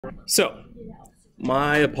So,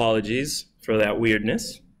 my apologies for that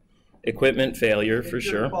weirdness. Equipment failure for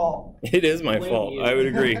sure. Fault. It is my fault. I would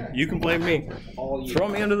agree. You can blame me. Throw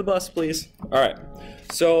me under the bus, please. All right.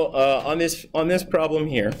 So on this problem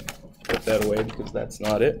here, put that away because that's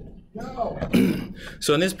not it. No.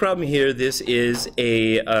 So in this problem here, this is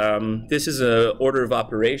a order of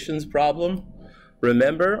operations problem.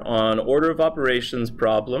 Remember, on order of operations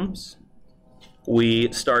problems,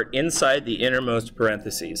 we start inside the innermost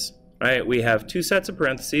parentheses. Right? We have two sets of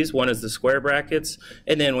parentheses. One is the square brackets,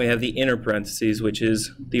 and then we have the inner parentheses, which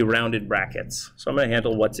is the rounded brackets. So I'm going to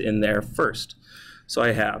handle what's in there first. So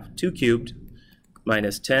I have 2 cubed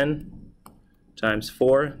minus 10 times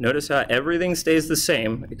 4. Notice how everything stays the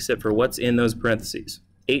same except for what's in those parentheses.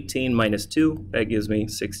 18 minus 2, that gives me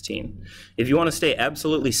 16. If you want to stay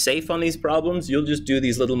absolutely safe on these problems, you'll just do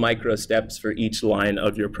these little micro steps for each line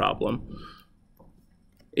of your problem.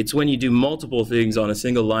 It's when you do multiple things on a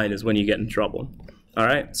single line is when you get in trouble. All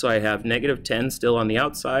right, so I have negative 10 still on the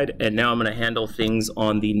outside, and now I'm going to handle things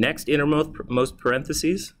on the next innermost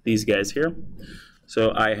parentheses, these guys here.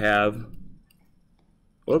 So I have,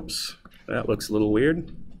 whoops, that looks a little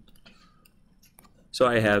weird. So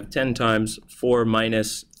I have 10 times 4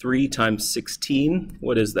 minus 3 times 16.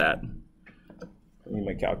 What is that? I need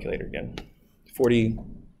my calculator again.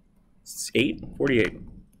 48? 48.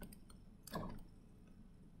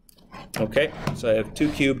 Okay, so I have 2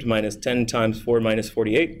 cubed minus 10 times 4 minus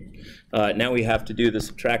 48. Now we have to do the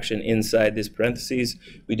subtraction inside this parentheses.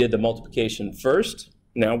 We did the multiplication first.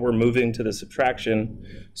 Now we're moving to the subtraction.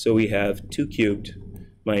 So we have 2 cubed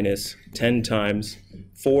minus 10 times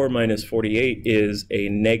 4 minus 48 is a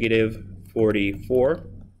negative 44.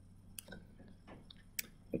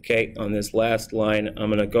 Okay, on this last line, I'm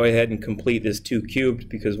going to go ahead and complete this 2 cubed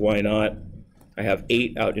because why not? I have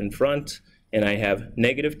 8 out in front. And I have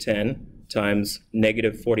negative 10 times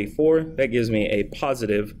negative 44. That gives me a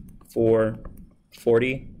positive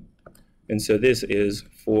 440. And so this is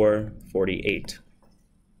 448.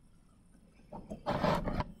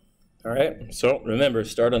 All right, so remember,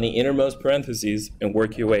 start on the innermost parentheses and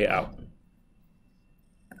work your way out.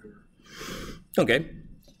 Okay,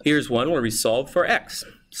 here's one where we solve for x.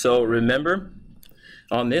 So remember,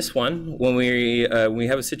 on this one, when we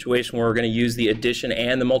have a situation where we're going to use the addition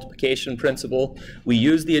and the multiplication principle, we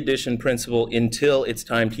use the addition principle until it's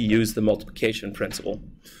time to use the multiplication principle.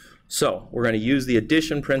 So we're going to use the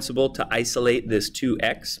addition principle to isolate this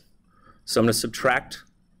 2x. So I'm going to subtract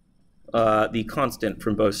the constant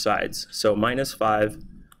from both sides. So minus 5,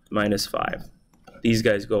 minus 5. These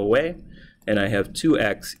guys go away, and I have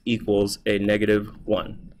 2x equals a negative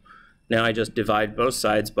 1. Now I just divide both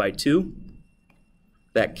sides by 2.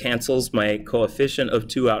 That cancels my coefficient of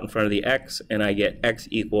 2 out in front of the x, and I get x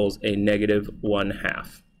equals a negative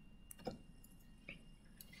 1/2.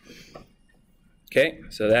 Okay,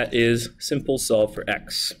 so that is simple solve for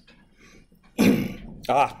x.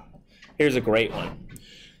 Here's a great one.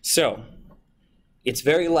 So, it's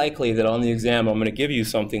very likely that on the exam I'm going to give you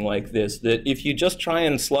something like this, that if you just try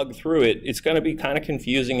and slug through it, it's going to be kind of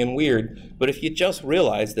confusing and weird. But if you just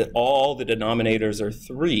realize that all the denominators are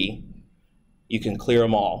 3, you can clear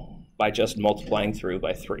them all by just multiplying through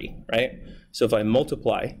by 3, right? So if I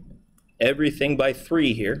multiply everything by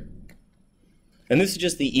 3 here, and this is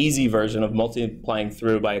just the easy version of multiplying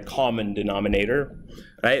through by a common denominator,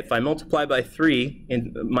 right? If I multiply by 3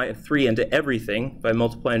 into everything, if I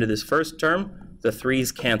multiply into this first term, the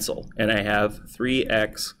 3's cancel, and I have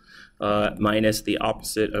 3x minus the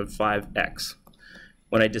opposite of 5x.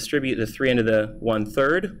 When I distribute the 3 into the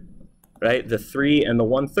 1/3, right, the 3 and the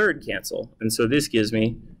 1/3 cancel, and so this gives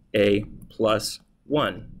me a plus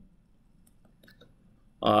 1.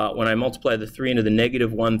 When I multiply the 3 into the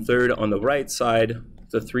negative 1/3 on the right side,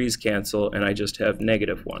 the 3's cancel, and I just have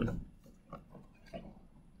negative 1.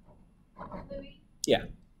 Louis? Yeah.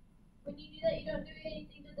 When you do that, you don't do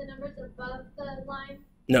anything to the numbers above the line?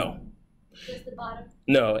 No. Just the bottom?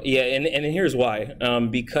 No, yeah, and here's why.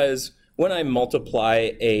 Because when I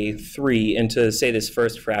multiply a 3 into, say, this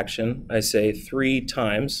first fraction, I say 3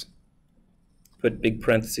 times, put big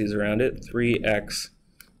parentheses around it, 3x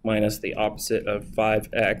minus the opposite of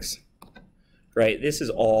 5x, right? This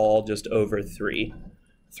is all just over 3.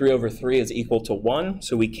 3 over 3 is equal to 1,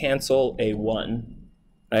 so we cancel a 1,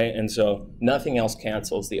 right? And so nothing else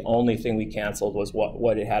cancels. The only thing we canceled was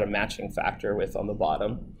what it had a matching factor with on the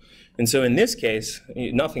bottom. And so in this case,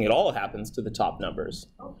 nothing at all happens to the top numbers.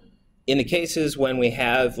 In the cases when we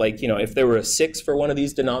have, like, if there were a 6 for one of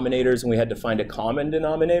these denominators and we had to find a common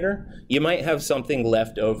denominator, you might have something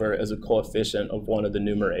left over as a coefficient of one of the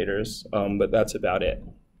numerators, but that's about it.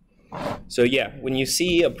 So yeah, when you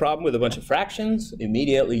see a problem with a bunch of fractions,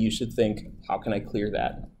 immediately you should think, how can I clear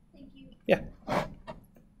that? Thank you. Yeah.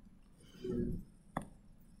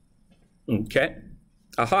 Okay.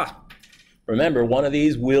 Aha. Remember, one of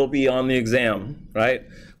these will be on the exam, right?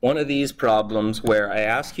 One of these problems where I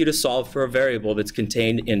ask you to solve for a variable that's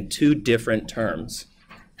contained in two different terms.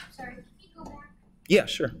 Sorry, can you go back? Yeah,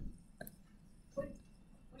 sure. What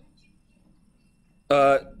did you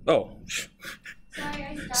do? Oh. Sorry,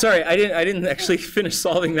 I stopped. Sorry, I didn't actually finish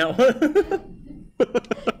solving that one.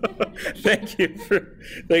 Thank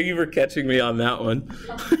you for catching me on that one.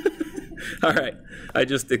 All right, I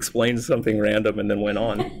just explained something random and then went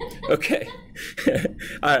on. Okay.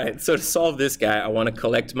 All right, so to solve this guy, I want to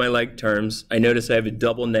collect my like terms. I notice I have a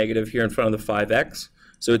double negative here in front of the 5x,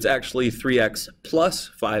 so it's actually 3x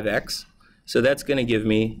plus 5x. So that's going to give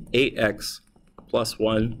me 8x plus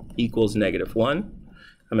 1 equals negative 1.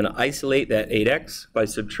 I'm going to isolate that 8x by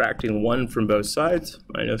subtracting 1 from both sides.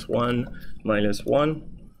 Minus 1, minus 1.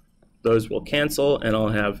 Those will cancel, and I'll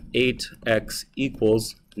have 8x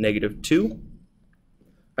equals negative 2.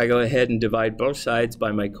 I go ahead and divide both sides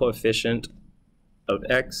by my coefficient of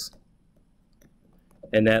x,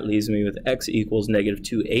 and that leaves me with x equals negative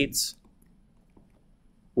 2/8,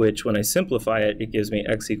 which when I simplify it, it gives me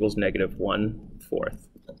x equals negative 1/4.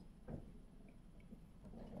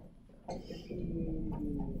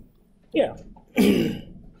 Yeah.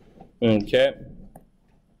 Okay.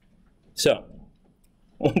 So,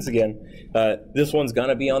 once again, this one's going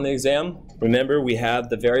to be on the exam. Remember, we have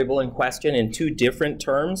the variable in question in two different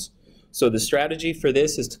terms. So the strategy for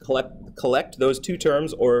this is to collect those two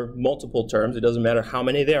terms or multiple terms. It doesn't matter how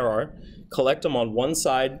many there are. Collect them on one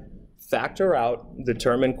side, factor out the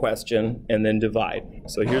term in question, and then divide.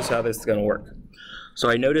 So here's how this is going to work. So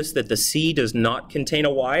I notice that the c does not contain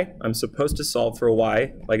a y. I'm supposed to solve for a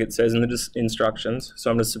y, like it says in the instructions. So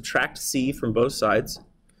I'm going to subtract c from both sides,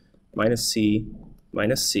 minus c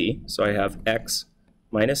minus c. So I have x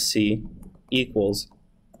minus c equals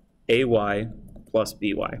ay plus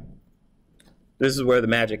by. This is where the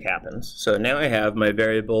magic happens. So now I have my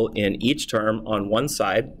variable in each term on one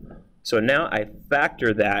side. So now I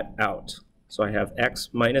factor that out. So I have x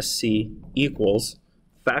minus c equals,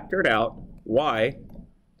 factored out, y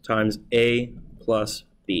times a plus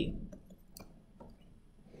b.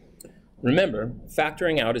 Remember,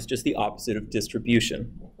 factoring out is just the opposite of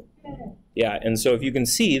distribution. Yeah, and so if you can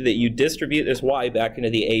see that you distribute this y back into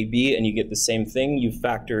the ab and you get the same thing, you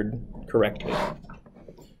factored correctly.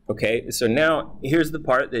 Okay, so now here's the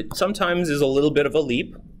part that sometimes is a little bit of a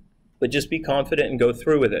leap, but just be confident and go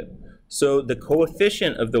through with it. So the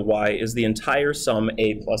coefficient of the y is the entire sum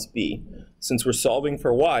a plus b. Since we're solving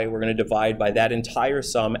for y, we're going to divide by that entire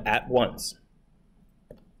sum at once.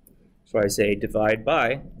 So I say divide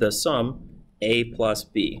by the sum a plus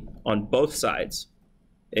b on both sides.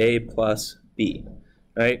 A plus b,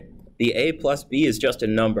 right? The a plus b is just a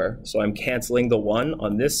number, so I'm canceling the 1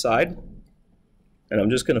 on this side. And I'm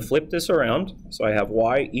just going to flip this around. So I have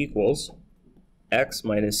y equals x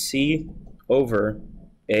minus c over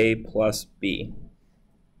a plus b.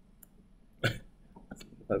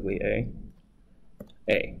 Ugly a.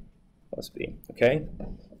 A plus b. Okay?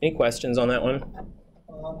 Any questions on that one?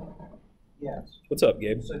 Yes. What's up,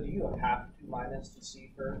 Gabe? So do you have to minus the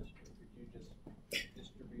c first, or could you just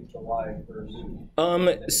distribute the y first?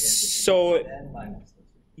 So Then minus the c?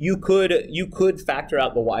 you could factor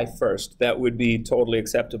out the y first. That would be totally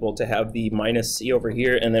acceptable to have the minus c over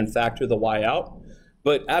here and then factor the y out.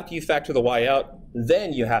 But after you factor the y out,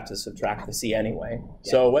 then you have to subtract the c anyway.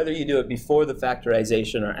 Yeah. So whether you do it before the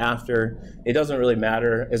factorization or after, it doesn't really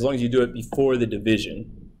matter as long as you do it before the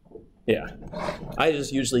division. Yeah. I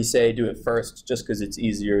just usually say do it first just because it's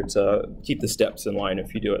easier to keep the steps in line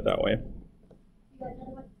if you do it that way.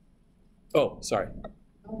 Oh, sorry.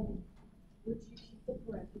 Would you keep the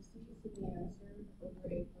parentheses in the answer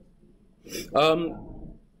over a plus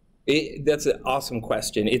b? That's an awesome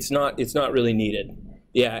question. It's not really needed.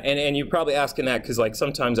 Yeah, and you're probably asking that because like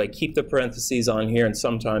sometimes I keep the parentheses on here and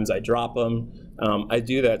sometimes I drop them. I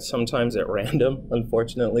do that sometimes at random.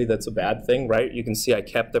 Unfortunately, that's a bad thing, right? You can see I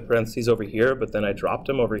kept the parentheses over here, but then I dropped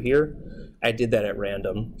them over here. I did that at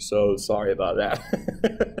random, so sorry about that.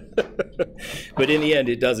 But in the end,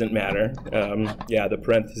 it doesn't matter. Yeah, the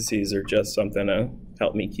parentheses are just something to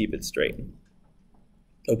help me keep it straight.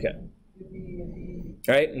 Okay.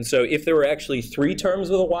 All right, and so if there were actually 3 terms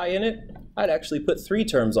with a y in it, I'd actually put 3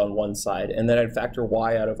 terms on one side, and then I'd factor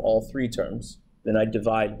y out of all 3 terms. Then I'd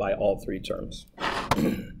divide by all 3 terms.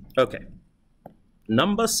 Okay.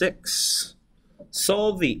 Number 6.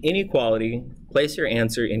 Solve the inequality. Place your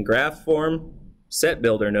answer in graph form set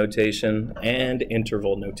builder notation, and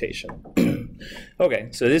interval notation. Okay,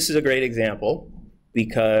 so this is a great example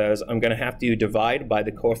because I'm going to have to divide by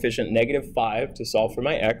the coefficient -5 to solve for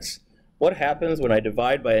my x. What happens when I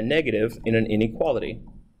divide by a negative in an inequality?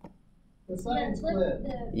 The sign flip.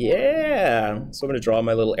 Yeah, so I'm going to draw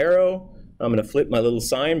my little arrow. I'm going to flip my little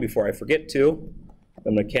sign before I forget to.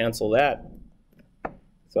 I'm going to cancel that.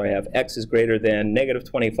 So I have x is greater than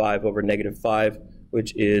 -25 over -5,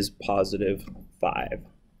 which is +5.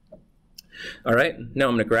 All right, now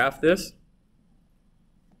I'm going to graph this.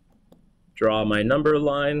 Draw my number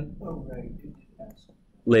line. Oh, right.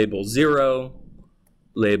 Label 0.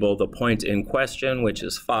 Label the point in question, which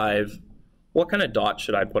is 5. What kind of dot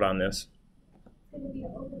should I put on this? It's going to be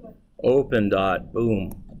an open one. Open dot,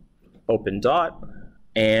 boom. Open dot,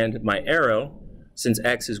 and my arrow, since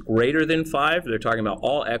x is greater than 5, they're talking about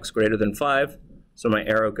all x greater than 5, so my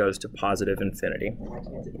arrow goes to +infinity. Why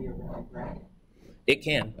can't it be a round bracket? It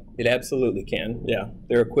can. It absolutely can. Yeah,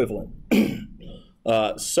 they're equivalent.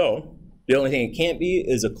 So the only thing it can't be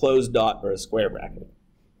is a closed dot or a square bracket.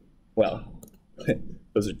 Well,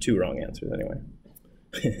 those are two wrong answers anyway.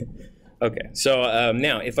 Okay, so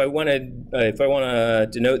now if I want to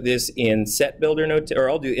denote this in set builder notation, or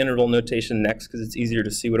I'll do interval notation next because it's easier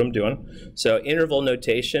to see what I'm doing. So interval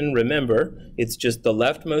notation, remember, it's just the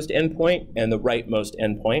leftmost endpoint and the rightmost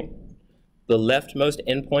endpoint. The leftmost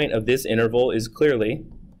endpoint of this interval is clearly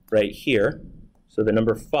right here. So the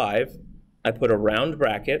number 5, I put a round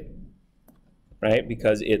bracket, right,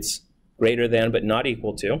 because it's greater than but not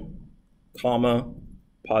equal to, comma,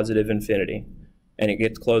 +infinity. And it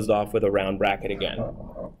gets closed off with a round bracket again,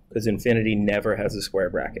 because infinity never has a square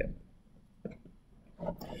bracket.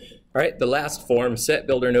 All right, the last form, set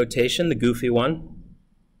builder notation, the goofy one.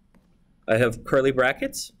 I have curly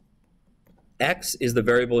brackets. X is the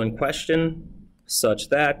variable in question, such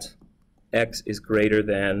that x is greater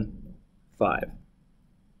than 5.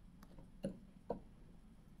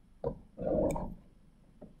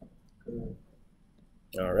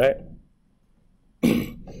 All right.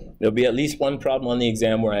 There'll be at least one problem on the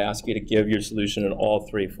exam where I ask you to give your solution in all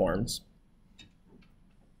 3 forms.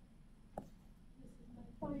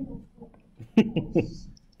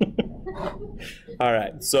 All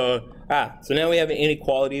right, so now we have an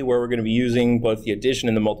inequality where we're going to be using both the addition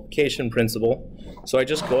and the multiplication principle. So I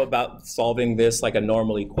just go about solving this like a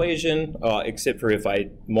normal equation, except for if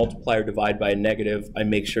I multiply or divide by a negative, I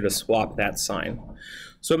make sure to swap that sign.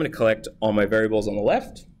 So I'm going to collect all my variables on the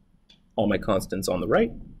left, all my constants on the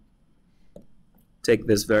right. Take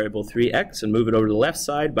this variable 3x and move it over to the left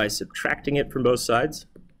side by subtracting it from both sides.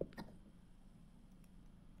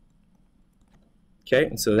 Okay,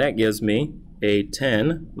 and so that gives me a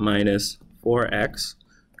 10 minus 4x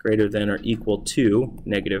greater than or equal to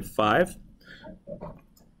 -5.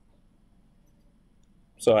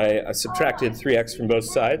 So I subtracted 3x from both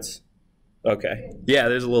sides. Okay, yeah,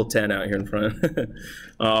 there's a little 10 out here in front.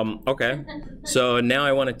 Okay, so now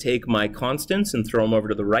I want to take my constants and throw them over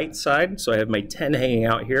to the right side. So I have my 10 hanging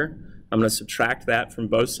out here. I'm going to subtract that from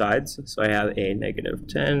both sides. So I have a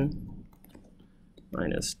 -10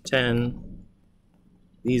 minus 10.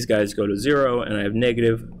 These guys go to 0, and I have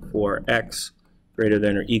 -4x greater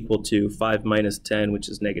than or equal to 5 minus 10, which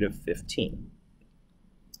is -15.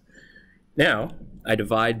 Now, I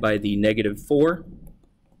divide by the -4.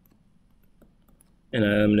 And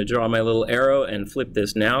I'm going to draw my little arrow and flip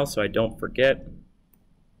this now so I don't forget.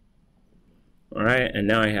 All right, and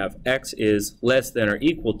now I have x is less than or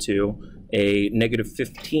equal to a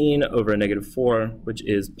 -15 over a -4, which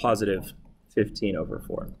is +15 over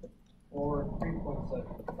 4. Or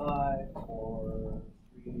 3.75 or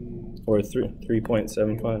 3. Or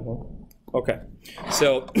 3.75. Okay,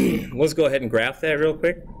 so let's go ahead and graph that real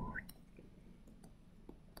quick.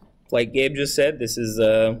 Like Gabe just said, this is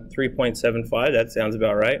 3.75. That sounds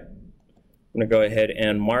about right. I'm going to go ahead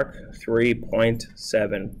and mark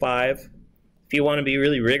 3.75. If you want to be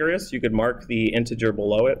really rigorous, you could mark the integer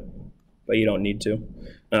below it, but you don't need to.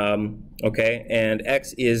 Okay, and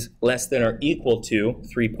x is less than or equal to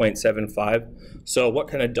 3.75. So what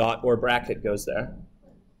kind of dot or bracket goes there?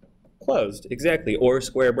 Closed, exactly, or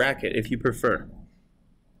square bracket if you prefer.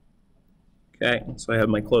 Okay, so I have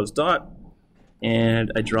my closed dot.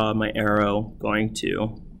 And I draw my arrow going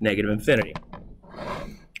to -infinity.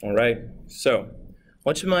 All right, so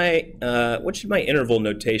what should my interval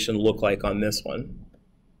notation look like on this one?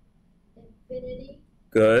 Infinity.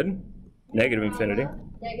 Good. -infinity.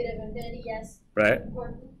 -infinity, yes. Right.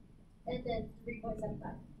 Important. And then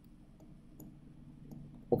 3.75.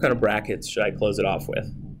 What kind of brackets should I close it off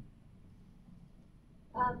with?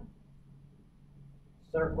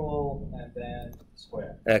 Circle and then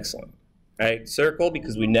square. Excellent. right? Circle,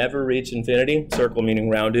 because we never reach infinity. Circle meaning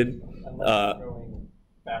rounded. Unless you're going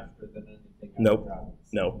faster than anything. Nope. else.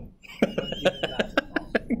 No.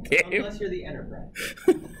 Okay. Unless you're the Enterprise.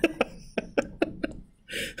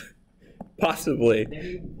 Possibly. Then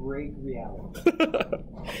you break reality. I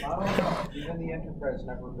don't know. Even the Enterprise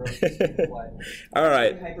never broke the speed of light. All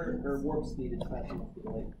right. Hyper or warp speed is faster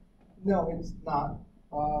than No, it's not.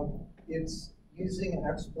 It's using an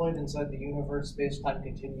exploit inside the universe space-time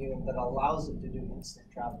continuum that allows it to do instant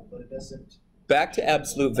travel, but it doesn't. Back to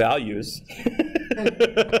absolute values.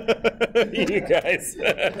 You guys.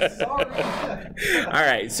 Sorry. All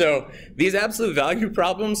right, so these absolute value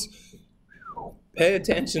problems, pay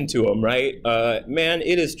attention to them, right? Man,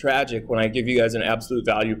 it is tragic when I give you guys an absolute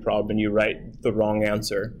value problem and you write the wrong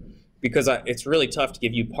answer, because it's really tough to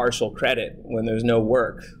give you partial credit when there's no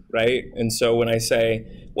work, right? And so when I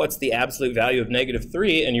say, what's the absolute value of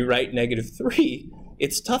 -3, and you write -3,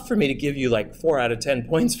 it's tough for me to give you like 4 out of 10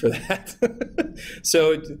 points for that.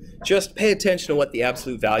 So just pay attention to what the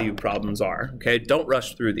absolute value problems are, okay? Don't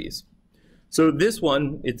rush through these. So this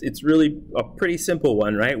one, it's really a pretty simple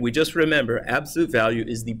one, right? We just remember absolute value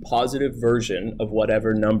is the positive version of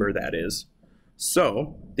whatever number that is.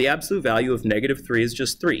 So the absolute value of -3 is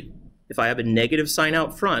just 3. If I have a negative sign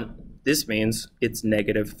out front, this means it's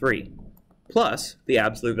 -3, plus the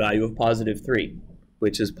absolute value of +3,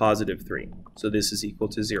 which is +3. So this is equal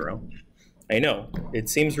to 0. I know, it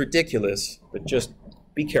seems ridiculous, but just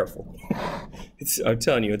be careful. I'm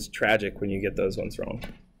telling you, it's tragic when you get those ones wrong.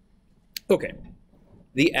 Okay,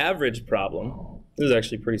 the average problem, this is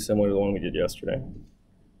actually pretty similar to the one we did yesterday.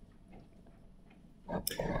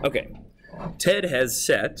 Okay, Ted has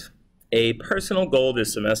set a personal goal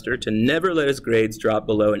this semester to never let his grades drop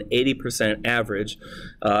below an 80% average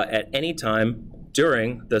at any time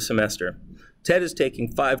during the semester. Ted is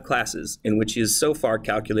taking 5 classes in which he has so far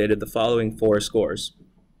calculated the following 4 scores.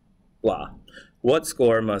 Blah. What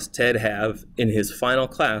score must Ted have in his final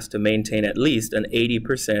class to maintain at least an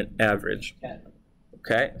 80% average?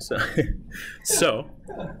 Okay, so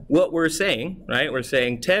what we're saying, right? We're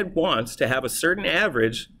saying Ted wants to have a certain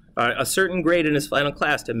average, a certain grade in his final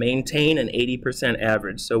class to maintain an 80%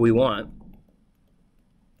 average. So we want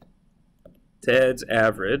Ted's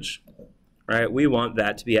average, right? We want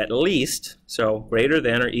that to be at least, so greater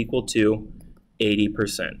than or equal to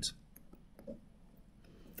 80%.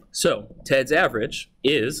 So Ted's average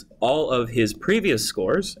is all of his previous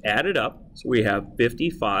scores added up. So we have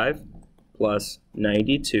 55 plus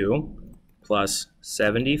 92 plus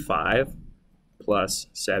 75 plus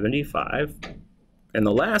 75. And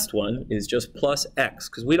the last one is just plus x,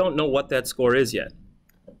 because we don't know what that score is yet.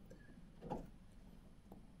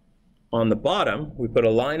 On the bottom, we put a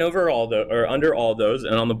line over under all those,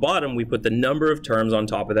 and on the bottom, we put the number of terms on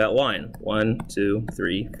top of that line. 1, 2,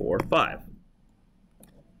 3, 4, 5.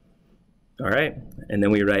 All right, and then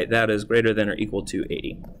we write that as greater than or equal to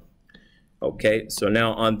 80. Okay, so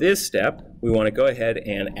now on this step, we want to go ahead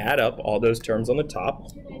and add up all those terms on the top.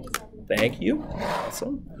 Thank you.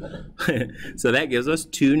 Awesome. So that gives us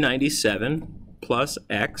 297 plus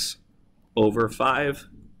x over 5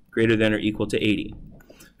 greater than or equal to 80.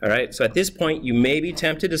 All right, so at this point, you may be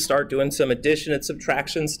tempted to start doing some addition and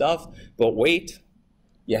subtraction stuff, but wait,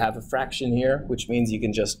 you have a fraction here, which means you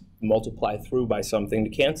can just multiply through by something to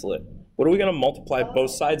cancel it. What are we going to multiply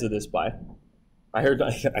both sides of this by? I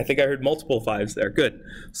think I heard multiple 5s there. Good.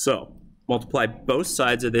 So multiply both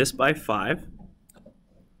sides of this by 5.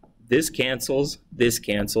 This cancels,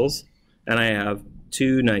 and I have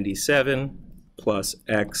 297 plus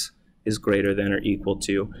x is greater than or equal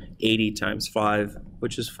to 80 times 5,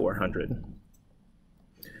 which is 400.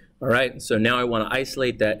 All right, so now I want to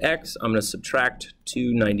isolate that x. I'm going to subtract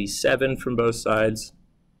 297 from both sides.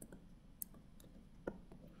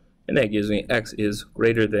 And that gives me x is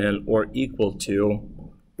greater than or equal to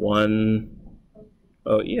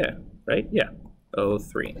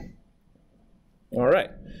 103. All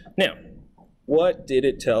right, now, what did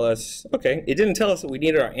it tell us? Okay, it didn't tell us that we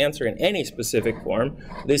needed our answer in any specific form.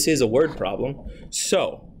 This is a word problem.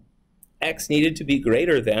 So x needed to be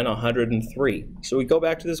greater than 103. So we go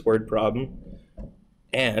back to this word problem,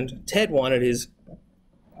 and Ted wanted his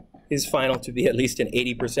final to be at least an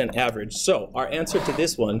 80% average. So our answer to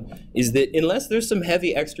this one is that unless there's some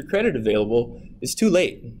heavy extra credit available, it's too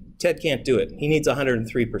late. Ted can't do it. He needs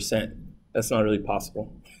 103%. That's not really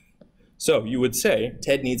possible. So you would say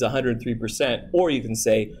Ted needs 103%, or you can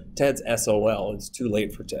say Ted's SOL. It's too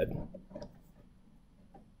late for Ted.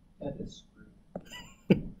 That is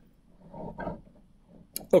screwed.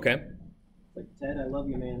 Okay. Like, Ted, I love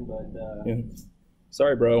you, man, but Yeah.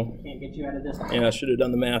 Sorry, bro. can't get you out of this. Yeah, I should have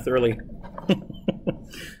done the math early.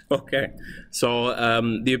 Okay, so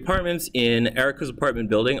the apartments in Erica's apartment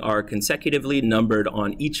building are consecutively numbered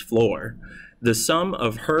on each floor. The sum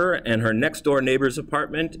of her and her next door neighbor's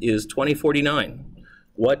apartment is 2049.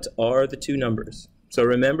 What are the two numbers? So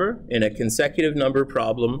remember, in a consecutive number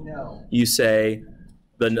problem, you say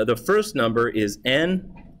the first number is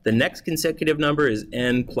n, the next consecutive number is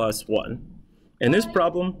n plus 1. And this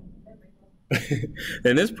problem,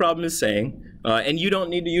 is saying, and you don't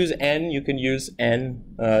need to use n, you can use n,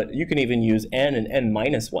 you can even use n and n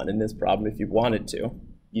minus 1 in this problem if you wanted to.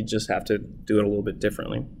 You just have to do it a little bit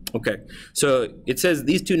differently. Okay, so it says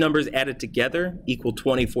these two numbers added together equal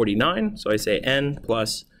 2049. So I say n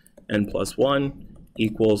plus 1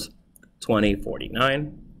 equals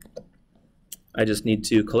 2049. I just need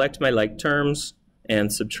to collect my like terms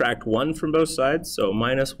and subtract 1 from both sides. So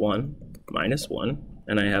minus 1,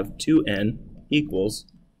 and I have 2n equals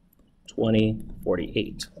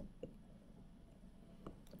 2048.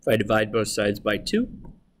 If I divide both sides by 2,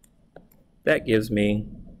 that gives me,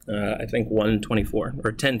 I think, 124,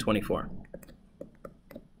 or 1024.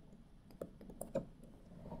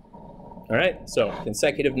 All right, so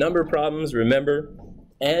consecutive number problems, remember,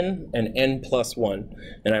 n and n plus 1.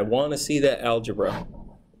 And I want to see that algebra.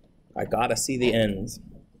 I got to see the n's,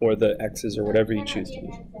 or the x's, or whatever you choose to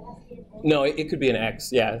use. No, it could be an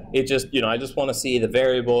x, yeah. It just, I just want to see the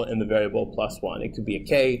variable and the variable plus 1. It could be a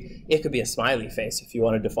k, it could be a smiley face if you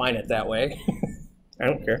want to define it that way. I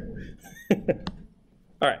don't care.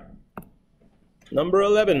 All right, number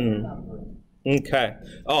 11. Okay.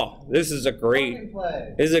 Oh, this is a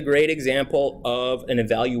great example of an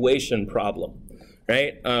evaluation problem,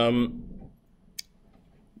 right?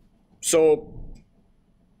 So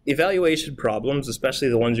evaluation problems, especially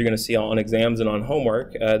the ones you're going to see on exams and on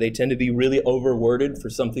homework, they tend to be really overworded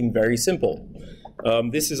for something very simple.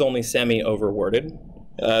 This is only semi-overworded,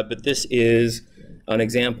 but this is an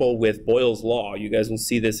example with Boyle's law. You guys will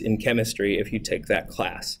see this in chemistry if you take that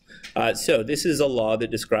class. So this is a law that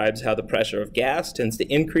describes how the pressure of gas tends to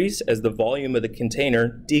increase as the volume of the container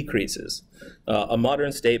decreases. A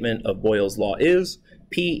modern statement of Boyle's law is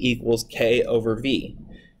P equals K over V,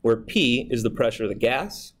 where P is the pressure of the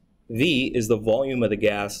gas, V is the volume of the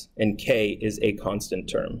gas, and K is a constant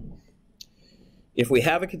term. If we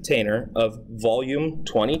have a container of volume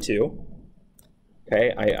 22,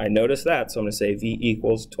 okay, I noticed that, so I'm going to say V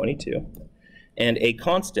equals 22, and a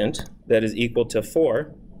constant that is equal to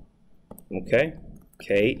 4, okay,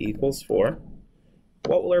 K equals 4,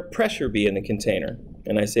 what will our pressure be in the container?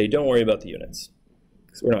 And I say, don't worry about the units,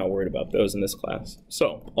 because we're not worried about those in this class.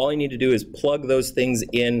 So all you need to do is plug those things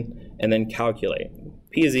in and then calculate.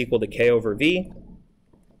 P is equal to K over V,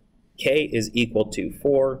 K is equal to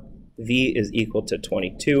 4, V is equal to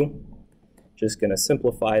 22. Just going to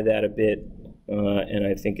simplify that a bit, and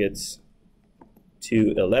I think it's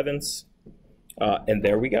 2/11ths, and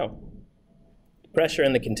there we go. Pressure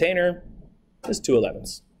in the container is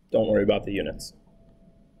 2/11ths. Don't worry about the units.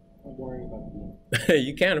 Don't worry about the units.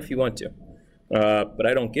 You can if you want to. But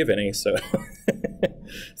I don't give any, so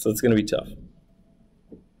so it's going to be tough.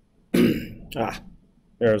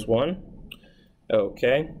 There's one.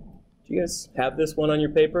 Okay. Do you guys have this one on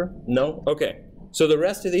your paper? No? Okay. So the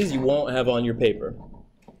rest of these you won't have on your paper.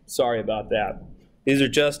 Sorry about that. These are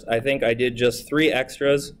just, I think I did just 3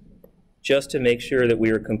 extras just to make sure that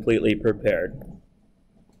we were completely prepared.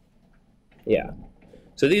 Yeah.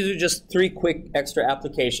 So these are just 3 quick extra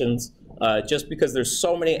applications. Just because there's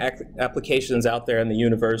so many applications out there in the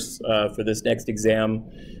universe for this next exam,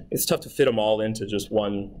 it's tough to fit them all into just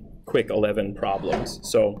one quick 11 problems.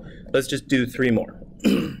 So let's just do 3 more.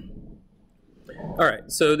 All right,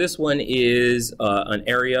 so this one is an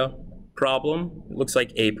area problem. It looks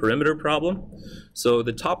like a perimeter problem. So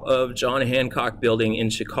the top of John Hancock Building in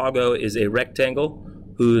Chicago is a rectangle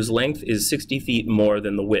whose length is 60 feet more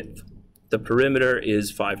than the width. The perimeter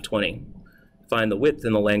is 520. Find the width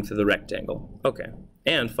and the length of the rectangle. Okay.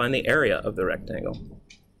 And find the area of the rectangle.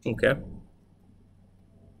 Okay.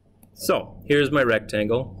 So here's my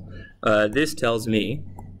rectangle. This tells me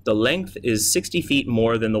the length is 60 feet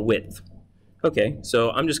more than the width. Okay,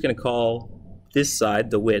 so I'm just going to call this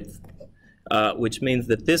side the width, which means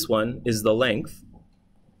that this one is the length,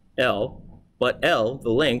 L, but L,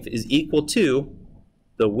 the length, is equal to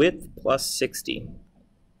the width plus 60.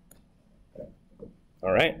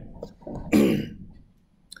 All right.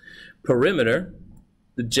 Perimeter,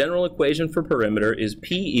 the general equation for perimeter is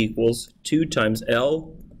P equals 2 times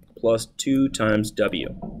L plus 2 times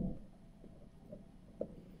W.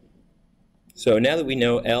 So now that we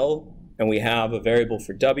know L and we have a variable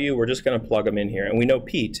for W, we're just going to plug them in here. And we know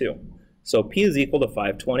P too. So P is equal to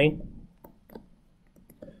 520.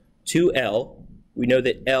 2L we know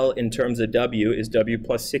that L in terms of W is W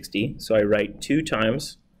plus 60, so I write 2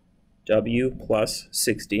 times W plus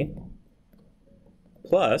 60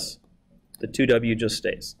 plus the 2W just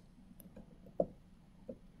stays.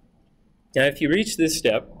 Now if you reach this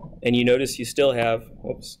step and you notice you still have,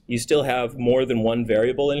 more than one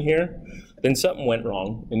variable in here, then something went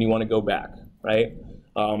wrong and you want to go back, right?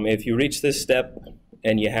 If you reach this step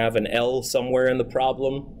and you have an L somewhere in the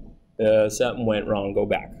problem, something went wrong, go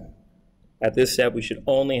back. At this step, we should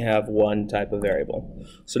only have one type of variable.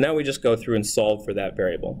 So now we just go through and solve for that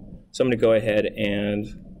variable. So I'm going to go ahead and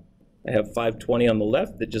I have 520 on the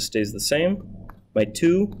left that just stays the same. My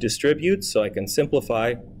 2 distributes, so I can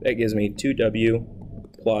simplify. That gives me 2W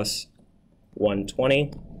plus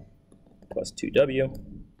 120 plus 2W.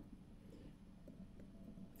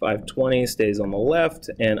 520 stays on the left,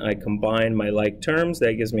 and I combine my like terms.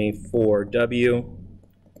 That gives me 4W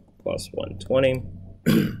plus 120.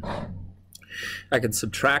 I can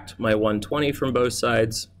subtract my 120 from both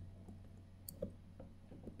sides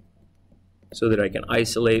so that I can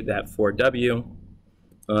isolate that 4W.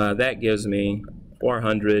 That gives me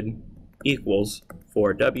 400 equals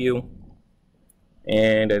 4W.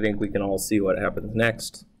 And I think we can all see what happens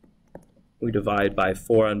next. We divide by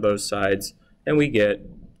 4 on both sides, and we get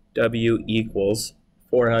W equals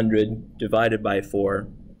 400 divided by 4,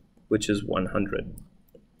 which is 100.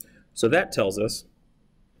 So that tells us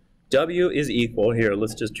W is equal, here,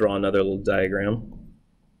 let's just draw another little diagram.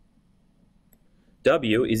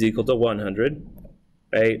 W is equal to 100,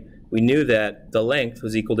 right? We knew that the length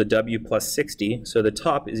was equal to W plus 60, so the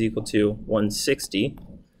top is equal to 160.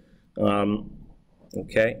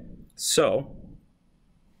 Okay, so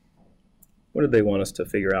what did they want us to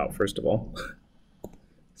figure out, first of all?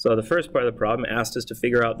 So the first part of the problem asked us to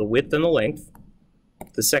figure out the width and the length.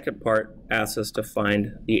 The second part asked us to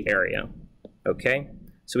find the area. Okay,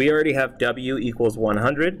 so we already have W equals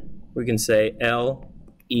 100. We can say L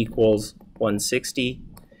equals 160,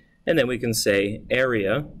 and then we can say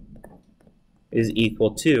area is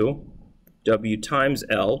equal to W times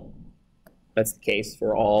L. That's the case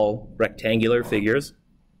for all rectangular figures,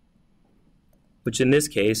 which in this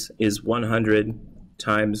case is 100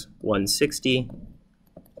 times 160,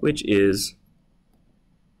 which is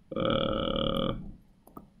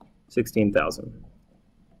 16,000.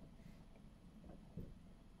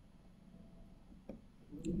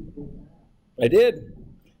 I did.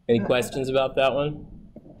 Any questions about that one?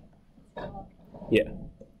 Yeah.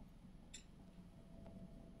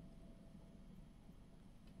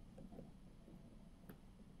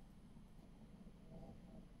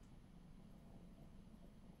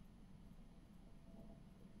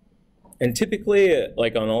 And typically,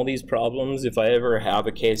 like on all these problems, if I ever have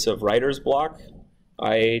a case of writer's block,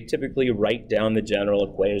 I typically write down the general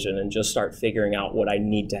equation and just start figuring out what I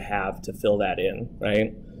need to have to fill that in,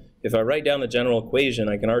 right? If I write down the general equation,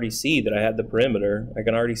 I can already see that I have the perimeter. I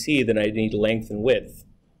can already see that I need length and width.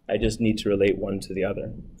 I just need to relate one to the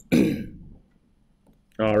other.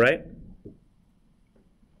 All right.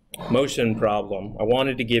 Motion problem. I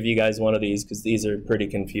wanted to give you guys one of these because these are pretty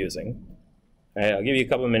confusing. All right, I'll give you a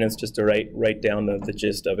couple of minutes just to write down the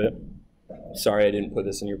gist of it. Sorry I didn't put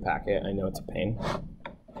this in your packet. I know it's a pain.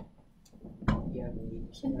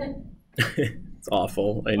 It's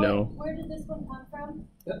awful, I know. Where did this one come from?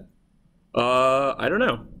 I don't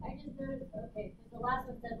know. I just noticed, okay, because the last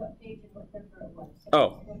one said what page and what number it was. So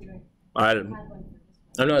Oh,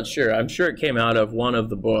 I'm not sure. I'm sure it came out of one of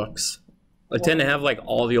the books. I tend to have like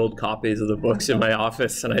all the old copies of the books in my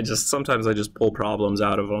office, and sometimes I just pull problems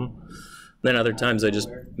out of them. Then other times I just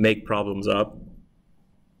make problems up.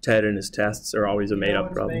 Ted and his tests are always a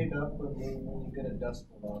made-up problem. Made up when you get a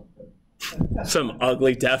decimal off. Some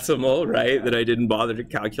ugly decimal, right, that I didn't bother to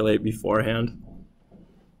calculate beforehand.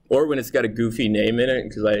 Or when it's got a goofy name in it,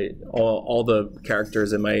 because all the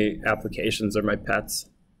characters in my applications are my pets.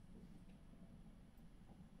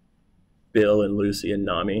 Bill and Lucy and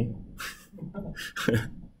Nami.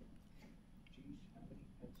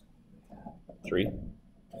 3.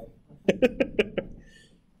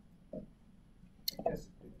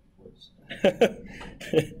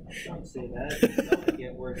 Don't say that. Don't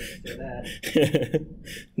get worse for that.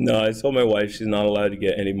 No, I told my wife she's not allowed to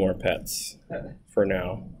get any more pets for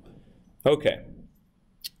now. Okay.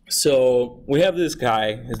 So we have this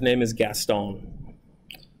guy. His name is Gaston.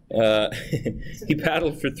 He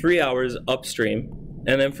paddled for 3 hours upstream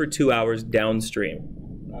and then for 2 hours downstream.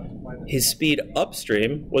 His speed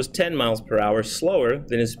upstream was 10 miles per hour slower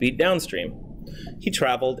than his speed downstream. He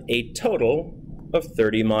traveled a total of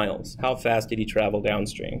 30 miles. How fast did he travel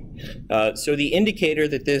downstream? So the indicator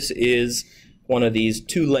that this is one of these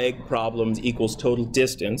two-leg problems equals total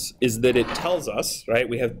distance is that it tells us, right,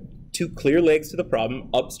 we have two clear legs to the problem,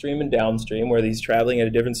 upstream and downstream, where he's traveling at a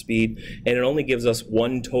different speed, and it only gives us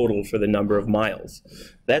one total for the number of miles.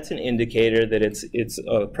 That's an indicator that it's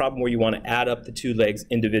a problem where you want to add up the two legs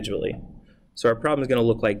individually. So our problem is going to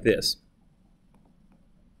look like this.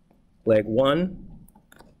 Leg 1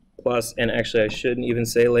 plus, and actually I shouldn't even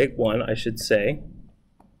say leg 1, I should say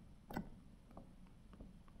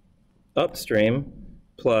upstream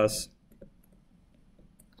plus.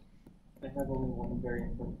 I have only one very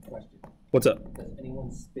important question. What's up? Does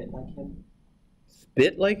anyone spit like him?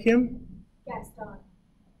 Spit like him? Gaston.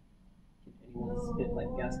 Can anyone spit like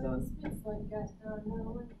Gaston? Spits like Gaston. No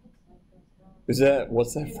one spits like Gaston. Is that,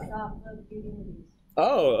 what's that It's from? off of Beauty and the Beast.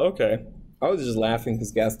 Oh, okay. I was just laughing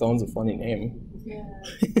because Gaston's a funny name. Yeah.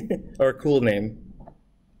 Or a cool name.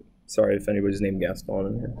 Sorry if anybody's named Gaston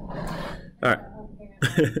in here. All right.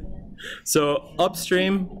 Okay. So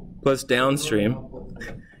upstream plus downstream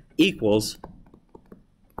equals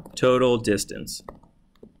total distance.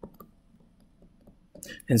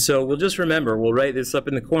 And so we'll just remember, we'll write this up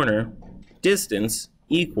in the corner. Distance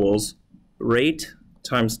equals rate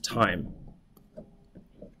times time.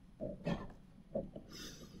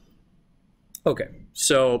 Okay,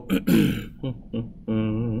 so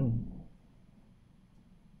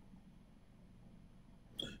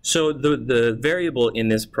so the variable in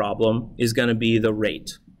this problem is going to be the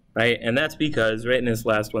rate, right? And that's because right in this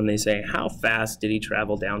last one they say, how fast did he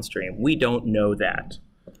travel downstream? We don't know that.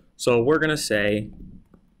 So we're going to say,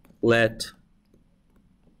 let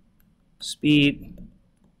speed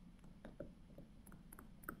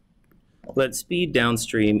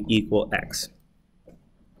downstream equal x.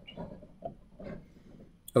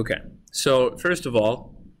 Okay, so first of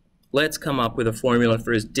all, let's come up with a formula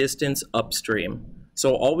for his distance upstream.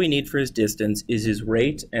 So all we need for his distance is his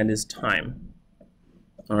rate and his time.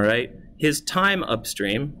 All right, his time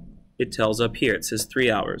upstream, it tells up here, it says 3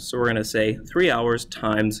 hours. So we're going to say 3 hours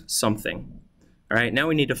times something. All right, now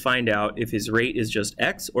we need to find out if his rate is just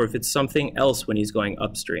x or if it's something else when he's going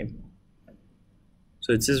upstream.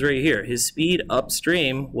 So it says right here, his speed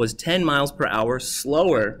upstream was 10 miles per hour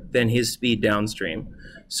slower than his speed downstream.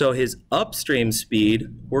 So his upstream speed,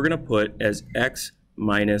 we're going to put as x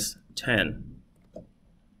minus 10.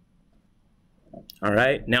 All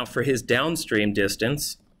right, now for his downstream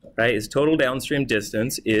distance, right, his total downstream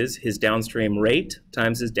distance is his downstream rate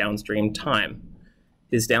times his downstream time.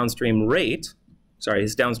 His downstream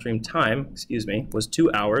time, excuse me, was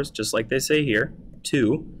 2 hours, just like they say here,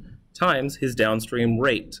 2 times his downstream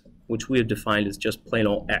rate, which we have defined as just plain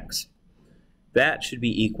old x. That should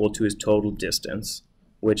be equal to his total distance,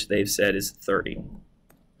 which they've said is 30.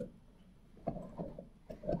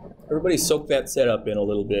 Everybody soak that setup in a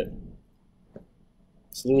little bit.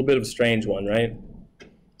 It's a little bit of a strange one, right?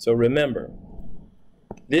 So remember,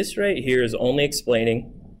 this right here is only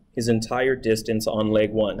explaining his entire distance on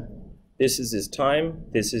leg 1. This is his time,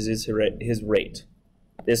 this is his rate.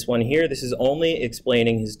 This one here, this is only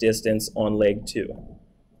explaining his distance on leg 2.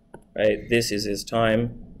 Right? This is his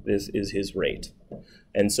time, this is his rate.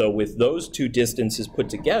 And so with those two distances put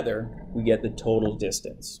together, we get the total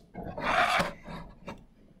distance.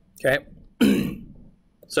 Okay?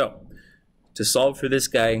 So, to solve for this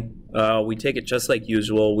guy, we take it just like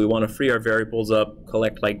usual. We want to free our variables up,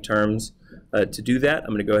 collect like terms. To do that, I'm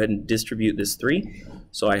going to go ahead and distribute this 3.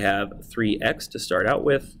 So I have 3x to start out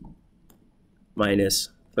with, minus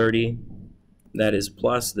 30. That is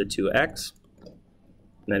plus the 2x,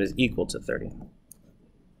 and that is equal to 30.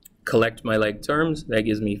 Collect my like terms. That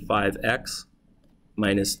gives me 5x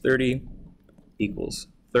minus 30 equals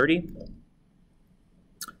 30.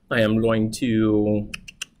 I am going to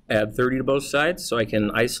add 30 to both sides so I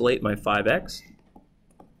can isolate my 5x.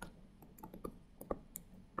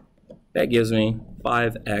 That gives me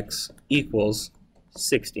 5x equals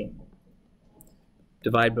 60.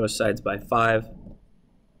 Divide both sides by 5.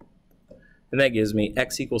 And that gives me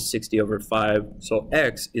x equals 60 over 5. So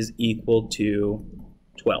x is equal to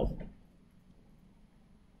 12.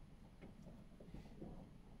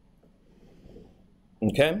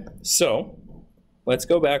 Okay, so let's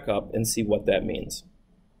go back up and see what that means.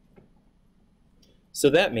 So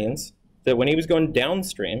that means that when he was going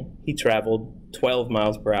downstream, he traveled 12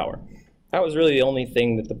 miles per hour. That was really the only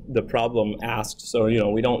thing that the problem asked, so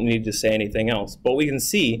we don't need to say anything else. But we can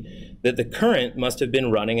see that the current must have been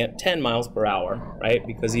running at 10 miles per hour, right?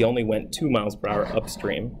 Because he only went 2 miles per hour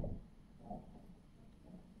upstream.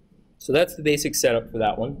 So that's the basic setup for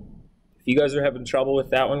that one. If you guys are having trouble with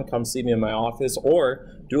that one, come see me in my office, or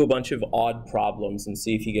do a bunch of odd problems and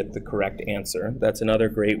see if you get the correct answer. That's another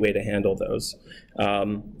great way to handle those.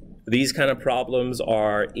 These kind of problems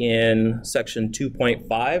are in section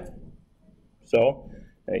 2.5. So,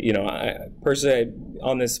 you know, personally,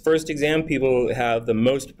 on this first exam, people have the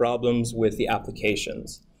most problems with the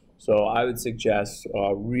applications. So I would suggest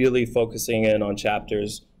really focusing in on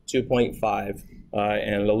chapters 2.5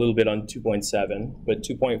 and a little bit on 2.7, but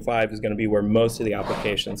 2.5 is going to be where most of the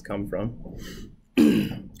applications come from.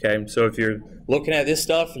 Okay, so if you're looking at this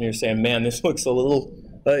stuff and you're saying, man, this looks a little,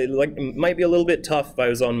 like it might be a little bit tough if I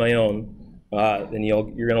was on my own, then you're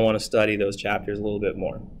going to want to study those chapters a little bit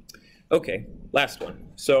more. Okay, last one.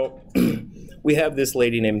 So we have this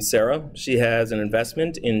lady named Sarah. She has an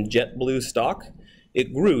investment in JetBlue stock.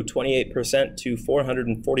 It grew 28% to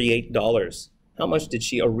 $448. How much did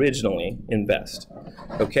she originally invest?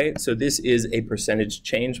 Okay, so this is a percentage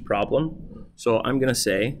change problem. So I'm going to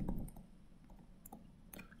say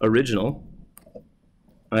original,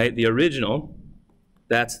 right? The original,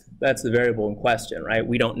 that's the variable in question, right?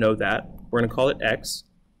 We don't know that. We're going to call it X.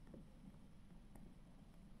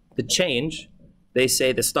 The change, they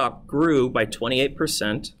say the stock grew by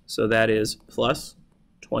 28%, so that is plus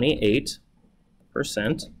 28%,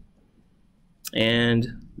 and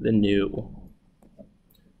the new,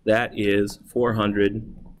 that is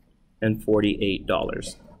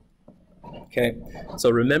 $448. Okay, so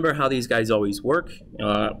remember how these guys always work.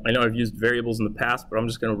 I know I've used variables in the past, but I'm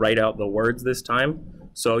just going to write out the words this time.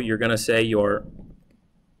 So you're going to say your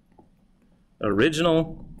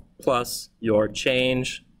original plus your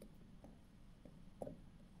change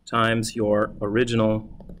times your original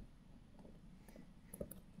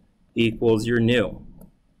equals your new.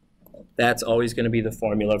 That's always going to be the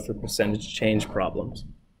formula for percentage change problems.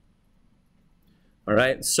 All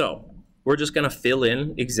right, so we're just going to fill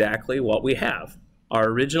in exactly what we have. Our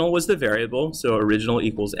original was the variable, so original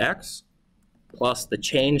equals X, plus the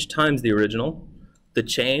change times the original. The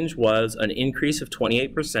change was an increase of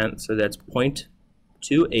 28%, so that's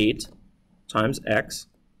 0.28 times X,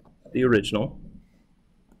 the original,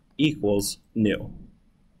 equals new,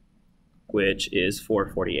 which is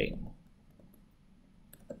 448.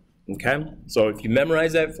 Okay, so if you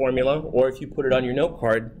memorize that formula, or if you put it on your note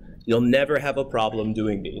card, you'll never have a problem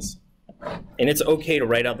doing these. And it's okay to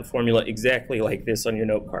write out the formula exactly like this on your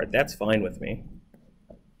note card. That's fine with me.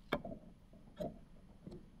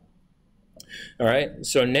 All right,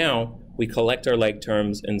 so now we collect our like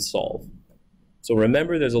terms and solve. So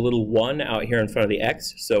remember, there's a little 1 out here in front of the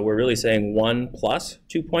x, so we're really saying 1 plus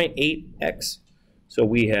 2.8x. So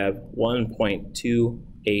we have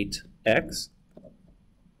 1.28x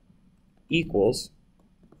equals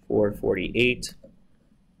 448,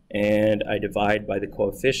 and I divide by the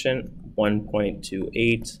coefficient,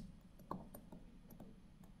 1.28.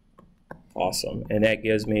 Awesome, and that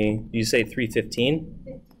gives me, you say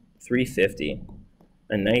 315? 350,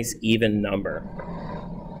 a nice even number.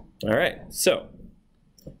 All right, so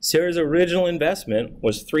Sarah's original investment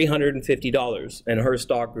was $350, and her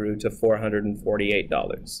stock grew to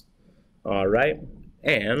 $448. All right,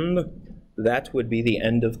 and that would be the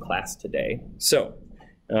end of class today. So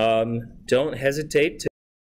don't hesitate to